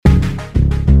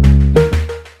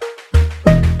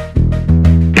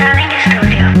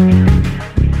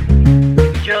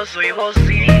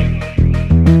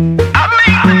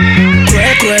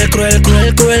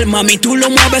Mami, tú lo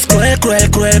mueves cruel,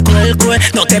 cruel, cruel, cruel, cruel.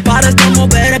 No te pares de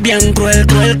mover, bien cruel,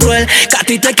 cruel, cruel. Que a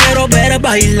ti te quiero ver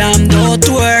bailando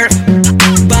twerk.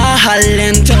 Baja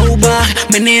lento, baja,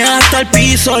 menea hasta el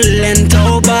piso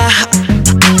lento, baja.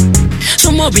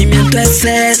 Su movimiento es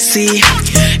sexy,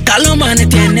 Calomane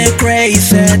tiene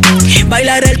crazy.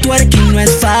 Bailar el twerking no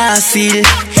es fácil,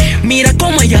 mira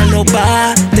cómo ella lo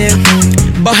bate.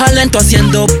 Baja lento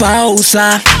haciendo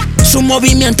pausa, su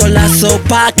movimiento la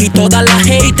sopa. Y todas las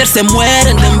haters se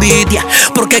mueren de envidia,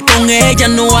 porque con ella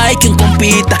no hay quien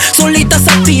compita. Solita se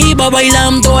activa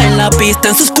bailando en la pista.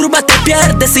 En sus curvas te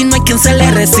pierdes y no hay quien se le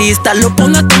resista. Lo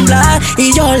pone a temblar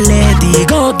y yo le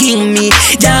digo gimme.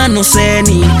 Ya no sé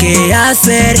ni qué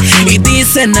hacer y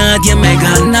dice nadie me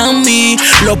gana a mí.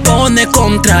 Lo pone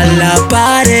contra la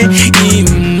pared y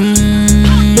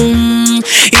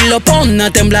lo pone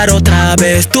a temblar otra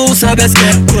vez. Tú sabes que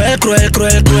es cruel, cruel,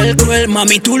 cruel, cruel, cruel.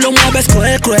 Mami, tú lo mueves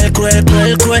cruel, cruel, cruel,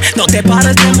 cruel, cruel. No te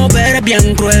pares de mover,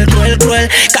 bien cruel, cruel, cruel.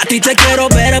 Que a ti te quiero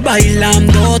ver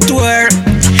bailando twerk.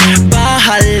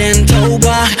 Baja lento,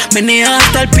 baja, menea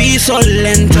hasta el piso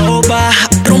lento, baja.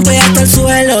 Rompe hasta el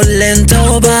suelo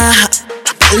lento, baja.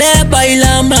 Le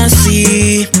bailamos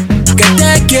así, que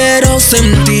te quiero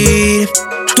sentir.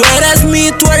 Tú eres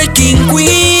mi twerking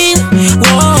queen,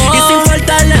 wow. Y sin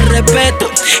faltarle respeto,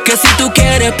 que si tú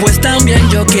quieres pues también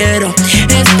yo quiero.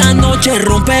 Esta noche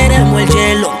romperemos el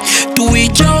hielo, tú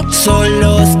y yo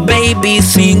solos, baby,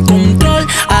 sin control.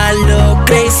 A lo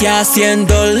crazy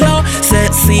haciéndolo,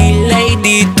 sexy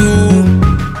lady. Tú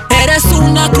eres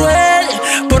una cruel,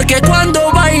 porque cuando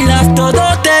bailas todo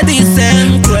te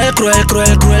dicen cruel, cruel,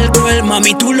 cruel, cruel, cruel.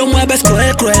 Mami, tú lo mueves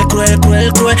cruel, cruel, cruel,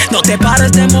 cruel, cruel. No te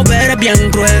pares de mover,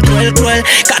 bien cruel, cruel, cruel.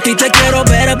 Que a ti te quiero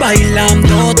ver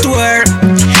bailando twerk.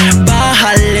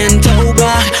 Baja lento,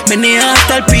 baja, menea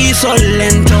hasta el piso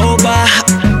lento, baja.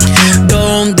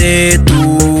 Donde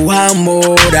tu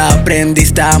amor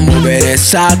aprendiste a mover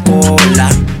esa cola,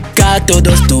 que a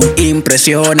todos tú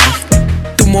impresionas.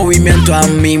 Tu movimiento a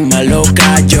mí me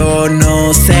loca, yo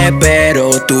no sé,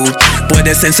 pero tú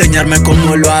puedes enseñarme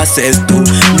cómo lo haces tú.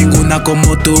 Ninguna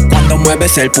como tú cuando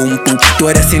mueves el pum pum. Tú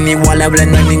eres inigualable,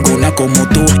 no hay ninguna como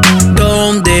tú.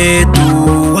 Donde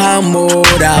tu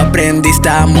amor aprendiste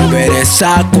a mover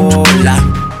esa cola,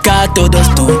 que a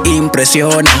todos tú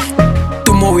impresionas.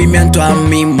 Tu movimiento a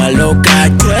mí me loca.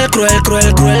 Cruel, cruel,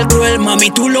 cruel, cruel, cruel.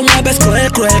 Mami, tú lo mueves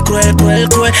cruel, cruel, cruel, cruel,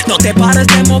 cruel. No te pares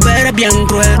de mover, bien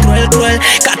cruel, cruel, cruel.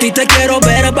 Que a ti te quiero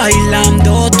ver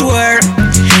bailando twerk.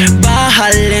 Baja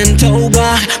lento,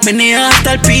 baja, menea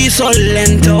hasta el piso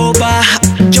lento, baja.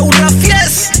 Yo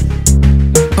Rafies,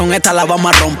 con esta la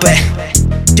vamos a romper.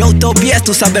 Yo Tobias,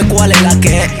 tú sabes cuál es la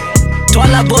que es. Toda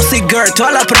la Bozzy girl,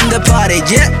 toda la prende party,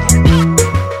 yeah.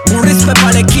 Un respeto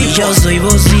para el equipo. Yo soy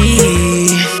Bozzy,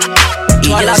 y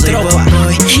toda la tropa.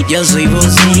 Yo soy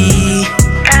Bozzy.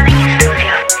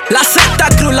 La secta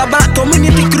crew, la Bad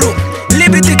Community Crew,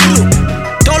 Liberty Crew,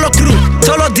 todos los crew,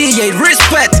 todos los DJ,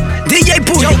 Respect, DJ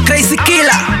Puyo, Crazy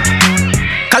Killa,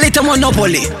 Calita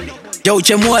Monopoly, Yo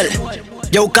Chemuel,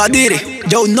 Yo Kadiri,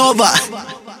 Yo Nova.